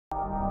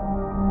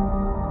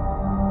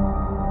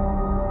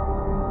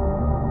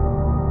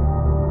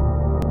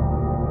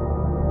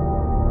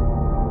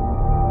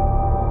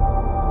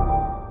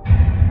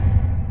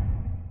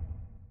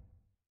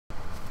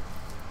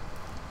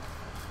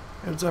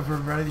What's up,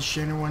 everybody? This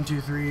is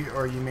Shaner123,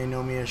 or you may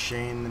know me as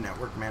Shane, the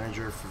network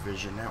manager for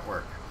Vision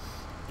Network.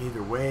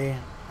 Either way,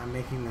 I'm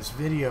making this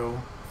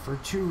video for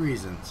two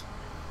reasons.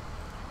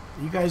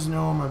 You guys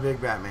know I'm a big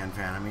Batman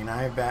fan. I mean,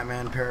 I have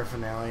Batman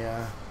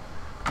paraphernalia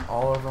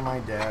all over my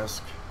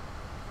desk.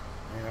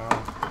 You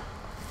know,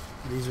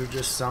 these are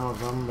just some of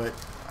them, but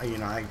you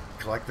know, I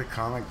collect the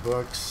comic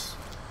books.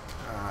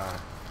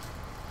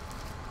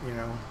 You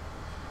know,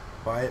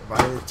 buy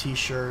the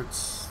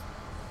T-shirts,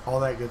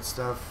 all that good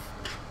stuff.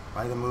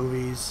 Buy the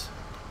movies.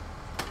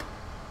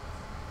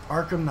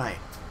 Arkham Knight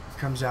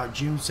comes out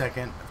June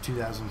 2nd of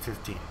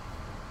 2015.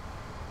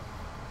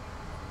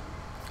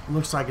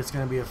 Looks like it's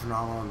going to be a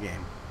phenomenal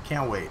game.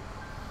 Can't wait.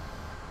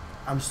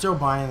 I'm still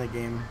buying the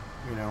game,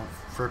 you know,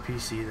 for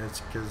PC.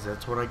 That's because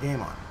that's what I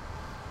game on.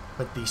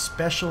 But the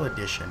special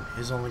edition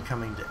is only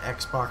coming to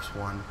Xbox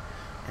One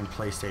and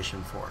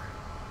PlayStation 4.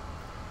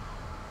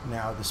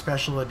 Now, the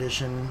special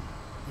edition,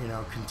 you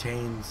know,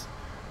 contains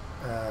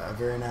a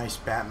very nice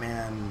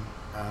Batman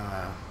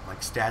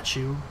like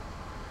statue,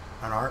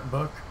 an art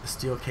book, a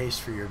steel case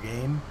for your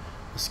game,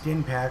 a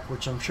skin pack,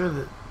 which I'm sure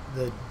that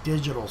the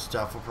digital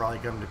stuff will probably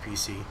come to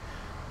PC,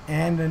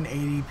 and an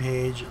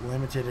 80-page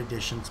limited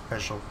edition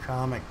special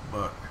comic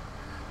book.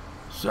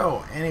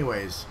 So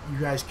anyways, you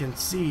guys can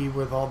see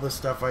with all the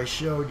stuff I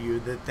showed you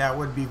that that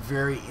would be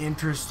very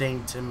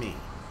interesting to me,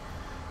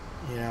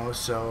 you know.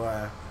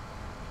 So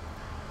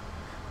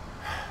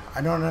I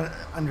don't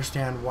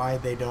understand why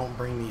they don't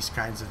bring these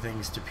kinds of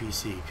things to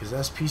PC, because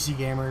us PC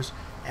gamers,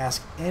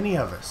 ask any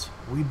of us,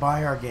 we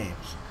buy our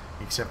games,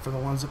 except for the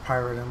ones that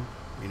pirate them.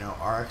 You know,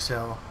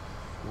 RXL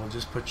will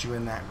just put you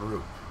in that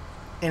group.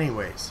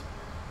 Anyways,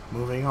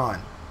 moving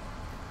on.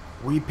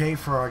 We pay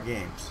for our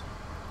games.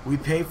 We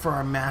pay for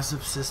our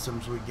massive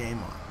systems we game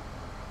on.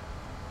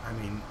 I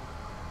mean,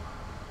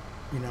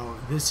 you know,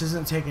 this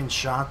isn't taking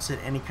shots at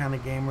any kind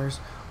of gamers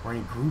or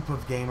any group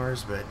of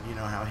gamers, but you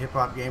know how Hip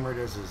Hop Gamer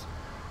does his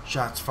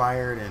shots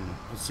fired, and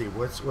let's see,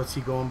 what's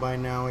he going by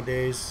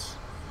nowadays?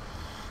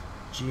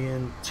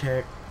 GN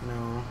Tech,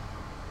 no.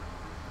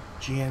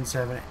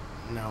 GN7,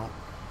 no.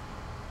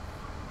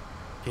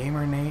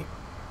 Gamer Nate,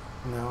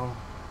 no.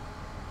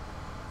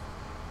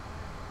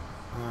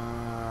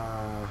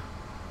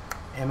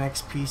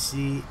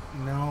 MXPC,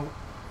 no,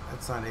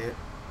 that's not it.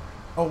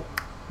 Oh,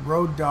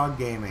 Road Dog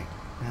Gaming.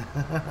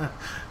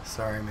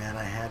 Sorry, man,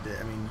 I had to.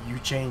 I mean, you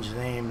change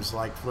names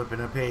like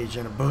flipping a page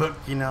in a book,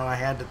 you know, I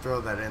had to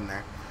throw that in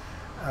there.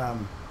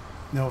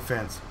 No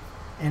offense.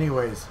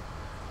 Anyways,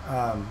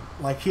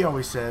 like he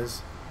always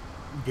says,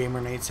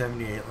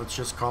 GamerNate78, let's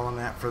just call him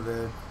that for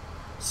the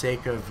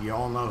sake of you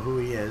all know who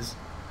he is.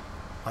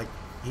 Like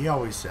he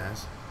always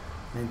says,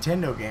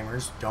 Nintendo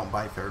gamers don't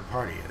buy third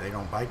party. They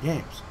don't buy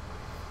games.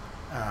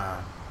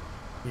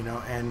 You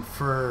know, and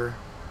for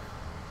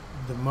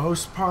the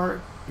most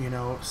part, you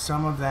know,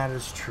 some of that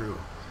is true.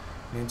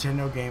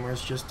 Nintendo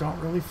gamers just don't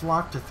really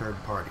flock to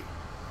third party.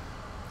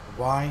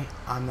 Why?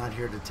 I'm not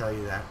here to tell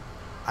you that.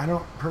 I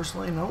don't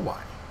personally know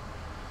why.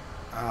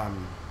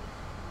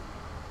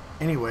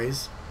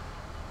 Anyways,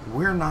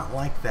 we're not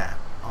like that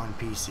on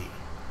PC.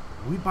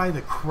 We buy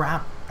the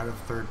crap out of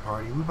third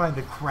party. We buy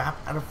the crap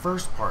out of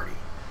first party.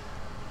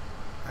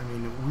 I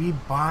mean, we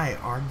buy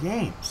our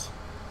games.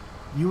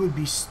 You would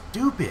be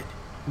stupid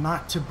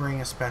not to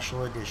bring a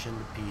special edition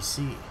to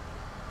PC.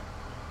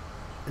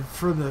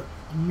 For the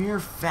mere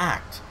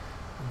fact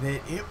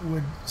that it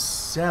would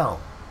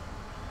sell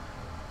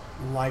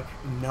like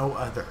no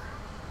other.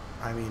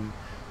 I mean,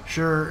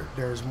 sure,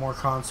 there's more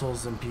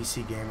consoles than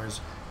PC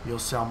gamers. You'll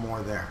sell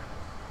more there.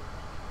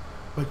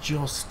 But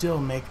you'll still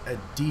make a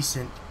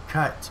decent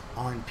cut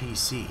on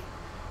PC.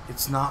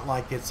 It's not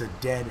like it's a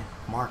dead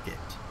market.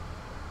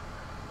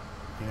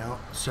 You know?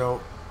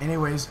 So,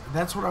 anyways,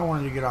 that's what I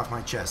wanted to get off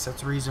my chest.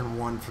 That's reason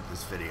one for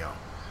this video.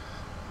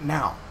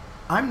 Now,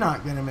 I'm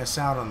not going to miss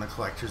out on the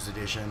collector's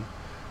edition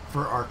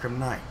for Arkham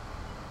Knight.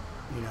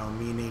 You know,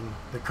 meaning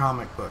the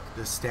comic book,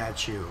 the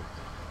statue,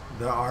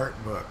 the art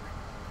book.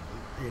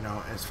 You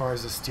know, as far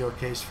as the steel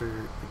case for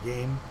the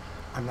game,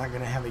 I'm not going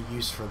to have a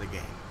use for the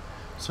game.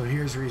 So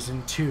here's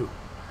reason two.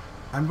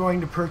 I'm going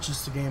to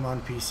purchase the game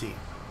on PC,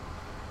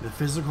 the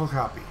physical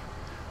copy,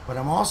 but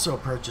I'm also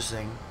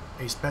purchasing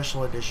a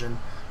special edition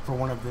for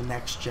one of the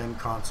next gen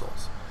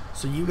consoles.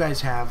 So you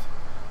guys have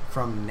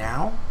from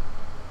now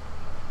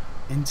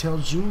until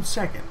June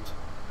 2nd,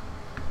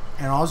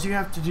 and all you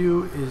have to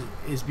do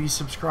is be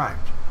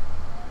subscribed.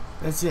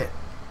 That's it.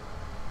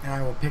 And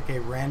I will pick a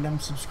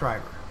random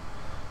subscriber.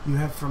 You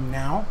have from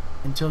now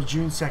until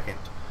June 2nd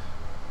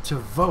to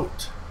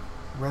vote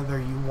whether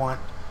you want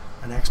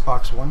an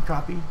Xbox One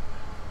copy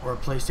or a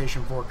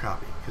PlayStation 4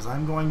 copy, because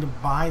I'm going to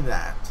buy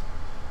that,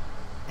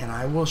 and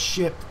I will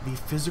ship the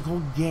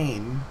physical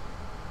game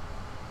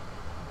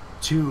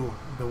to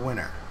the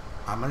winner.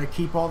 I'm going to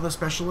keep all the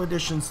special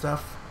edition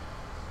stuff,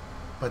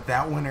 but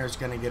that winner is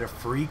going to get a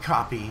free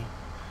copy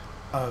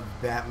of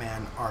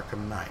Batman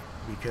Arkham Knight,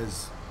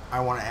 because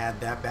I want to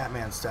add that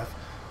Batman stuff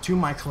to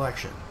my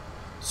collection.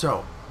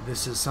 So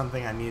this is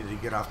something I needed to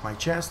get off my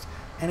chest,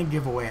 and a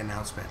giveaway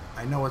announcement.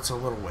 I know it's a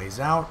little ways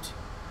out,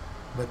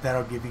 but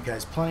that'll give you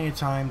guys plenty of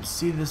time to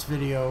see this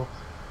video,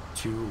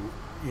 to,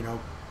 you know,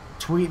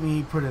 tweet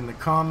me, put in the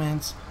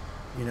comments,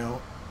 you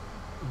know,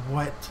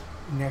 what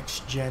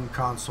next gen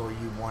console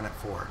you want it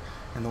for,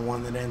 and the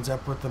one that ends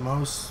up with the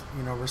most,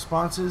 you know,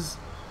 responses,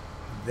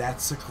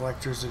 that's the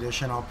collector's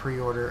edition I'll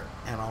pre-order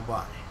and I'll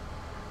buy.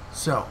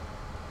 So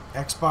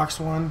Xbox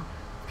One,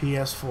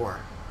 PS4,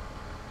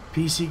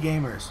 PC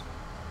gamers,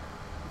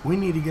 we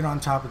need to get on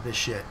top of this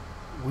shit.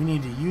 We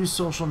need to use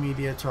social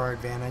media to our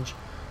advantage,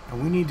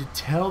 and we need to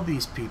tell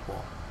these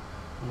people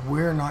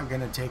we're not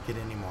going to take it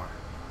anymore.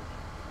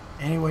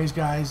 Anyways,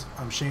 guys,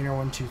 I'm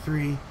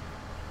Shaner123.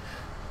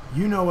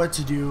 You know what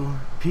to do.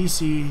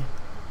 PC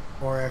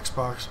or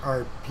Xbox,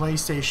 or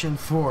PlayStation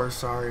 4,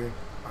 sorry,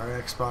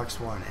 or Xbox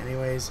One.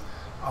 Anyways,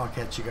 I'll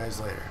catch you guys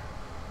later.